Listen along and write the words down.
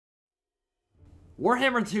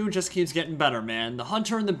Warhammer 2 just keeps getting better, man. The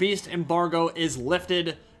Hunter and the Beast embargo is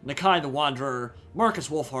lifted. Nakai the Wanderer, Marcus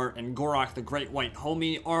Wolfheart, and Gorok the Great White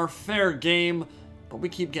Homie are fair game, but we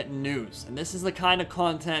keep getting news. And this is the kind of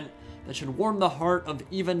content that should warm the heart of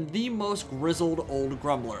even the most grizzled old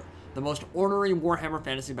grumbler, the most ornery Warhammer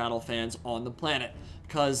Fantasy Battle fans on the planet.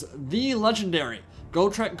 Because the legendary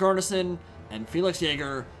Gotrek Garnison and Felix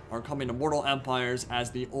Jaeger are coming to Mortal Empires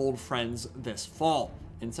as the old friends this fall.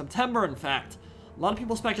 In September, in fact. A lot of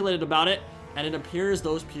people speculated about it, and it appears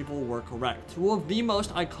those people were correct. Two of the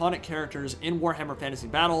most iconic characters in Warhammer Fantasy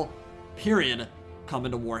Battle, period,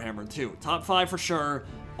 coming to Warhammer 2. Top 5 for sure,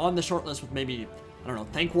 on the shortlist with maybe, I don't know,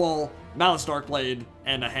 Thankwall, Malice Darkblade,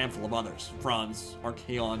 and a handful of others. Franz,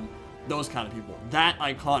 Archaon, those kind of people. That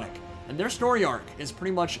iconic. And their story arc is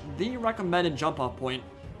pretty much the recommended jump-off point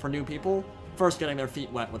for new people first getting their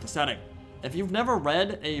feet wet with the setting. If you've never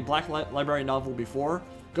read a Black Library novel before,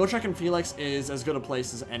 Gotrek and Felix is as good a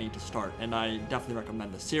place as any to start, and I definitely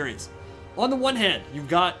recommend this series. On the one hand, you've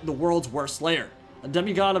got the world's worst Slayer, a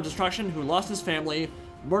demigod of destruction who lost his family,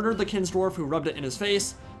 murdered the Kinsdwarf who rubbed it in his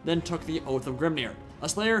face, then took the Oath of Grimnir. A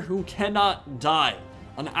Slayer who cannot die,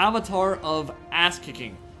 an avatar of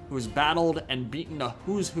ass-kicking, who's battled and beaten a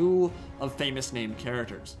who's who of famous named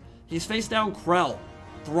characters. He's faced down Krell,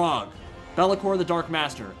 Throg, Be'lakor the Dark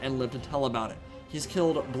Master, and lived to tell about it. He's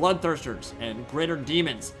killed bloodthirsters and greater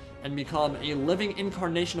demons and become a living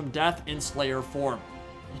incarnation of death in Slayer form.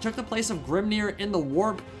 He took the place of Grimnir in the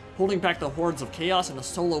Warp, holding back the hordes of chaos in a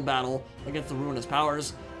solo battle against the Ruinous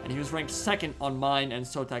Powers, and he was ranked second on mine and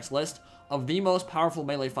Sotek's list of the most powerful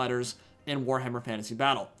melee fighters in Warhammer Fantasy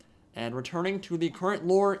Battle. And returning to the current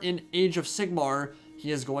lore in Age of Sigmar,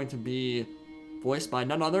 he is going to be voiced by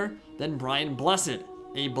none other than Brian Blessed,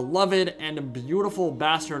 a beloved and beautiful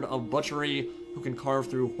bastard of butchery who can carve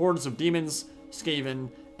through hordes of demons, Skaven,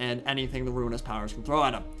 and anything the Ruinous Powers can throw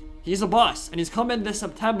at him. He's a boss, and he's coming this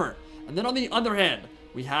September. And then on the other hand,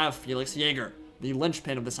 we have Felix Jaeger, the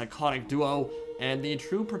linchpin of this iconic duo, and the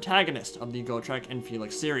true protagonist of the Gotrek and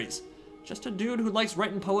Felix series. Just a dude who likes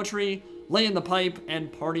writing poetry, laying the pipe, and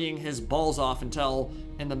partying his balls off until,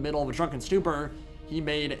 in the middle of a drunken stupor, he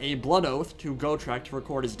made a blood oath to Gotrek to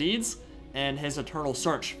record his deeds and his eternal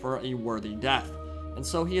search for a worthy death. And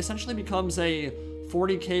so he essentially becomes a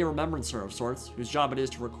 40k remembrancer of sorts, whose job it is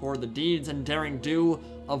to record the deeds and daring do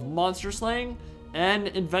of monster slaying and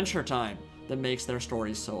adventure time that makes their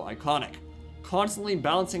stories so iconic. Constantly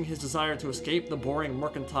balancing his desire to escape the boring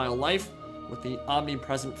mercantile life with the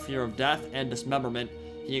omnipresent fear of death and dismemberment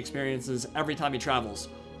he experiences every time he travels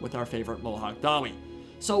with our favorite Mohawk Dawi.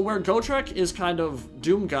 So where Gotrek is kind of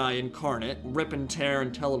Doom Guy incarnate, rip and tear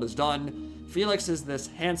until it is done, Felix is this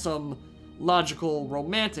handsome, logical,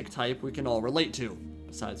 romantic type we can all relate to.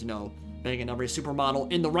 Besides, you know, banging every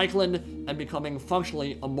supermodel in the Reichland and becoming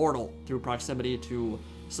functionally immortal through proximity to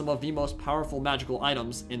some of the most powerful magical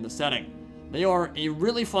items in the setting. They are a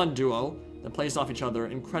really fun duo that plays off each other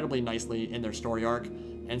incredibly nicely in their story arc,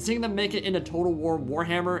 and seeing them make it into Total War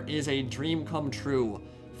Warhammer is a dream come true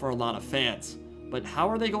for a lot of fans. But how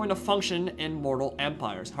are they going to function in Mortal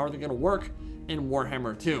Empires? How are they going to work in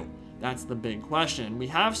Warhammer 2? That's the big question. We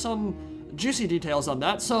have some juicy details on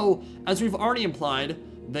that, so as we've already implied,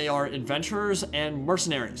 they are adventurers and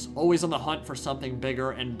mercenaries, always on the hunt for something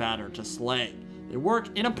bigger and badder to slay. They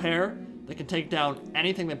work in a pair, they can take down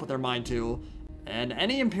anything they put their mind to, and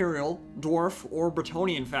any Imperial, Dwarf, or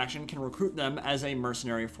Bretonnian faction can recruit them as a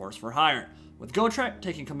mercenary force for hire, with Gotrek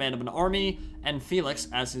taking command of an army and Felix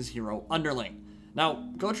as his hero underling. Now,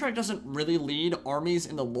 Gotrek doesn't really lead armies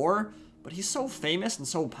in the lore, but he's so famous and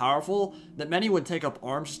so powerful that many would take up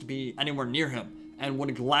arms just to be anywhere near him and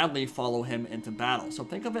would gladly follow him into battle. So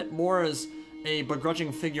think of it more as a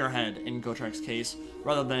begrudging figurehead in Gotrek's case,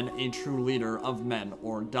 rather than a true leader of men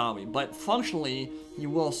or Dawi. But functionally, he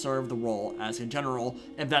will serve the role as a general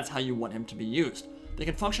if that's how you want him to be used. They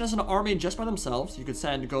can function as an army just by themselves. You could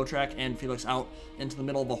send Gotrek and Felix out into the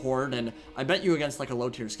middle of a horde, and I bet you against like a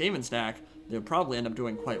low-tier Skaven stack, they would probably end up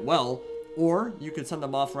doing quite well. Or you could send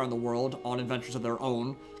them off around the world on adventures of their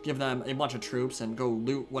own, give them a bunch of troops, and go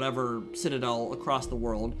loot whatever citadel across the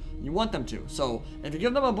world you want them to. So if you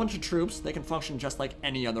give them a bunch of troops, they can function just like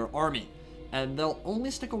any other army. And they'll only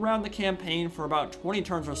stick around the campaign for about 20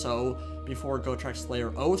 turns or so before Gotrek's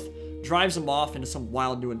Slayer Oath drives them off into some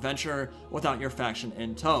wild new adventure without your faction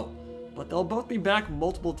in tow. But they'll both be back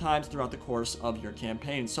multiple times throughout the course of your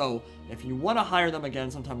campaign. So if you want to hire them again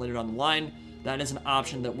sometime later down the line, that is an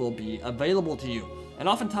option that will be available to you. And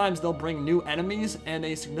oftentimes they'll bring new enemies and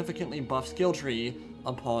a significantly buffed skill tree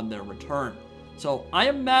upon their return. So I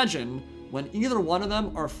imagine when either one of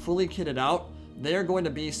them are fully kitted out, they are going to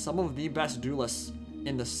be some of the best duelists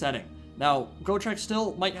in the setting. Now, Gotrek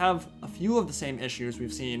still might have a few of the same issues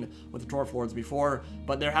we've seen with the Dwarf Lords before,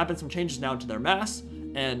 but there have been some changes now to their mass,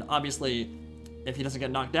 and obviously, if he doesn't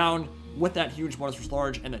get knocked down with that huge monstrous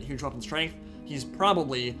large and that huge weapon strength, he's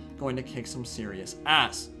probably going to kick some serious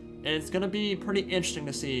ass. And it's going to be pretty interesting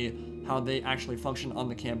to see how they actually function on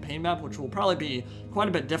the campaign map, which will probably be quite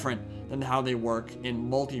a bit different than how they work in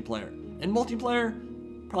multiplayer. In multiplayer,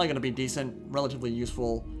 probably going to be decent, relatively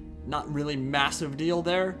useful, not really massive deal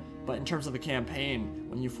there, but in terms of the campaign,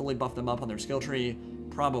 when you fully buff them up on their skill tree,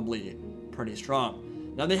 probably pretty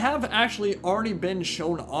strong. Now, they have actually already been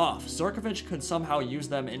shown off. Zarkovich could somehow use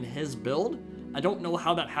them in his build. I don't know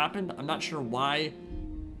how that happened. I'm not sure why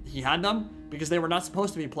he had them, because they were not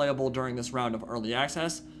supposed to be playable during this round of early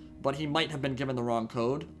access, but he might have been given the wrong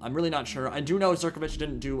code. I'm really not sure. I do know Zarkovich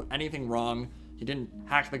didn't do anything wrong. He didn't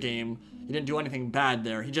hack the game. He didn't do anything bad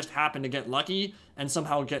there. He just happened to get lucky and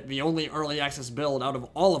somehow get the only early access build out of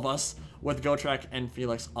all of us with Gotrek and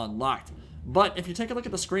Felix unlocked. But if you take a look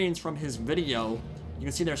at the screens from his video, you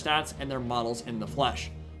can see their stats and their models in the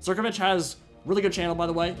flesh. Zarkovich has really good channel, by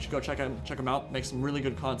the way. You should go check him out. Make some really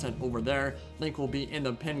good content over there. Link will be in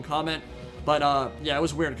the pinned comment. But yeah, it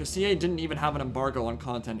was weird because CA didn't even have an embargo on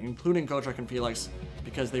content, including Gotrek and Felix,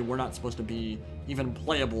 because they were not supposed to be even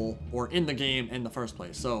playable or in the game in the first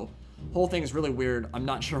place. So, whole thing is really weird. I'm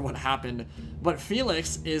not sure what happened. But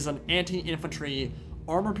Felix is an anti-infantry,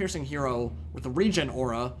 armor-piercing hero with a regen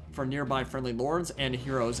aura for nearby friendly lords and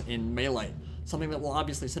heroes in melee. Something that will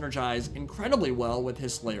obviously synergize incredibly well with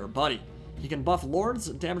his Slayer buddy. He can buff lords,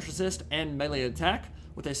 damage resist, and melee attack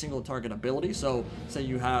with a single target ability. So, say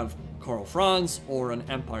you have Karl Franz or an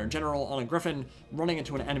Empire General on a Griffin running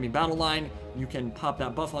into an enemy battle line, you can pop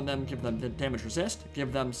that buff on them, give them the damage resist,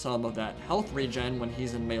 give them some of that health regen when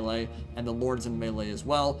he's in melee, and the lords in melee as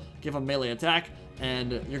well, give them melee attack,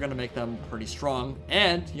 and you're going to make them pretty strong.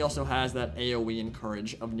 And he also has that AoE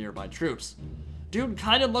encourage of nearby troops. Dude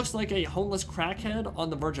kind of looks like a homeless crackhead on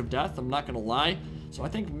the verge of death, I'm not going to lie. So I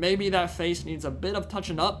think maybe that face needs a bit of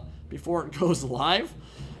touching up before it goes live.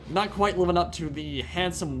 Not quite living up to the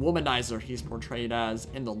handsome womanizer he's portrayed as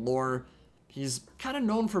in the lore. He's kind of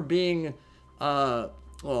known for being, well,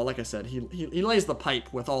 like I said, he lays the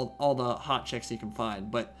pipe with all the hot chicks he can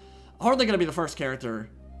find, but hardly going to be the first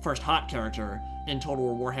hot character in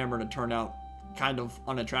Total War Warhammer to turn out kind of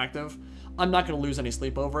unattractive. I'm not going to lose any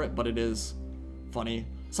sleep over it, but it is funny.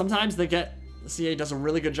 Sometimes CA does a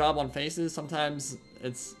really good job on faces. Sometimes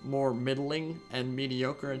it's more middling and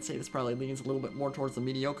mediocre. I'd say this probably leans a little bit more towards the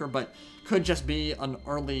mediocre, but could just be an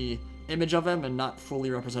early image of him and not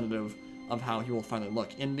fully representative of how he will finally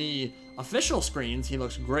look. In the official screens, he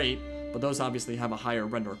looks great, but those obviously have a higher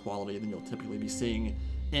render quality than you'll typically be seeing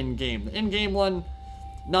in-game. The in-game one,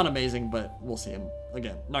 not amazing, but we'll see him.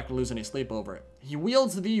 Again, not going to lose any sleep over it. He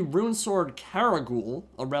wields the rune sword Karagul,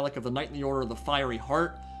 a relic of the Knightly Order of the Fiery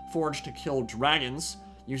Heart, forged to kill dragons.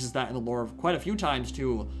 Uses that in the lore quite a few times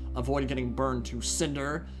to avoid getting burned to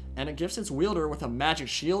cinder, and it gifts its wielder with a magic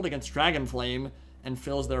shield against dragon flame and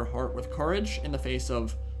fills their heart with courage in the face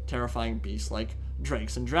of terrifying beasts like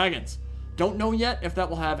drakes and dragons. Don't know yet if that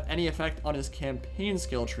will have any effect on his campaign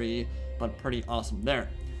skill tree, but pretty awesome there.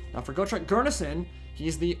 Now for Gotrek Gurnison,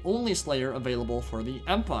 he's the only Slayer available for the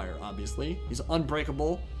Empire, obviously. He's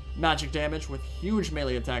unbreakable, magic damage with huge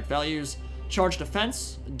melee attack values, charge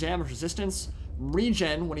defense, damage resistance,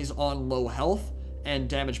 regen when he's on low health, and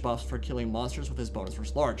damage buffs for killing monsters with his bonus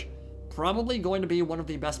versus large. Probably going to be one of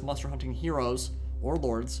the best monster hunting heroes or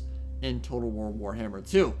lords in Total War Warhammer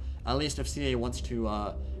 2. At least if CA wants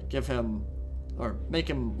to give him, or make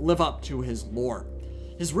him live up to his lore.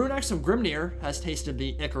 His Rune Axe of Grimnir has tasted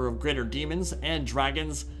the ichor of greater demons and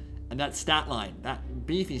dragons, and that stat line, that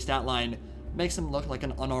beefy stat line, makes him look like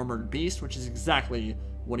an unarmored beast, which is exactly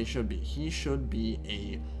what he should be. He should be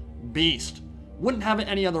a beast. Wouldn't have it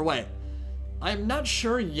any other way. I'm not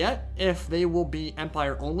sure yet if they will be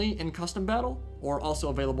Empire only in custom battle, or also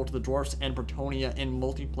available to the Dwarfs and Bretonnia in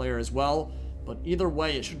multiplayer as well, but either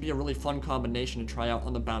way, it should be a really fun combination to try out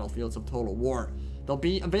on the battlefields of Total War. They'll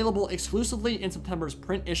be available exclusively in September's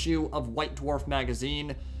print issue of White Dwarf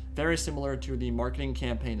magazine, very similar to the marketing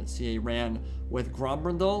campaign that CA ran with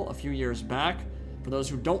Grombrindal a few years back. For those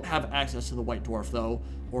who don't have access to the White Dwarf, though,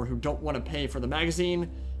 or who don't want to pay for the magazine,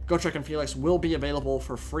 Gotrek and Felix will be available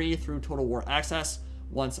for free through Total War Access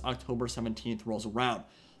once October 17th rolls around.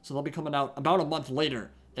 So they'll be coming out about a month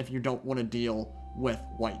later if you don't want to deal with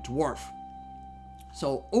White Dwarf.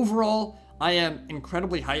 So overall, I am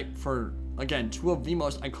incredibly hyped for, again, two of the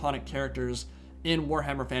most iconic characters in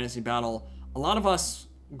Warhammer Fantasy Battle. A lot of us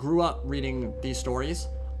grew up reading these stories.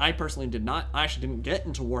 I personally did not. I actually didn't get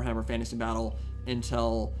into Warhammer Fantasy Battle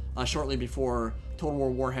until shortly before Total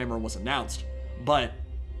War Warhammer was announced. But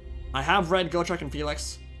I have read Gotrek and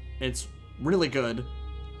Felix. It's really good.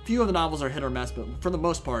 A few of the novels are hit or miss, but for the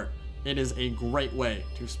most part, it is a great way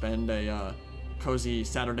to spend a cozy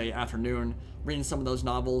Saturday afternoon reading some of those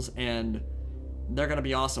novels, and they're going to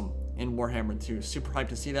be awesome in Warhammer 2. Super hyped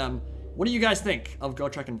to see them. What do you guys think of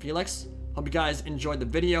Gotrek and Felix? Hope you guys enjoyed the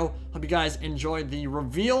video. Hope you guys enjoyed the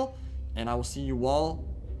reveal, and I will see you all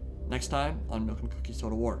next time on Milk and Cookies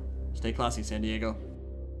Total War. Stay classy, San Diego.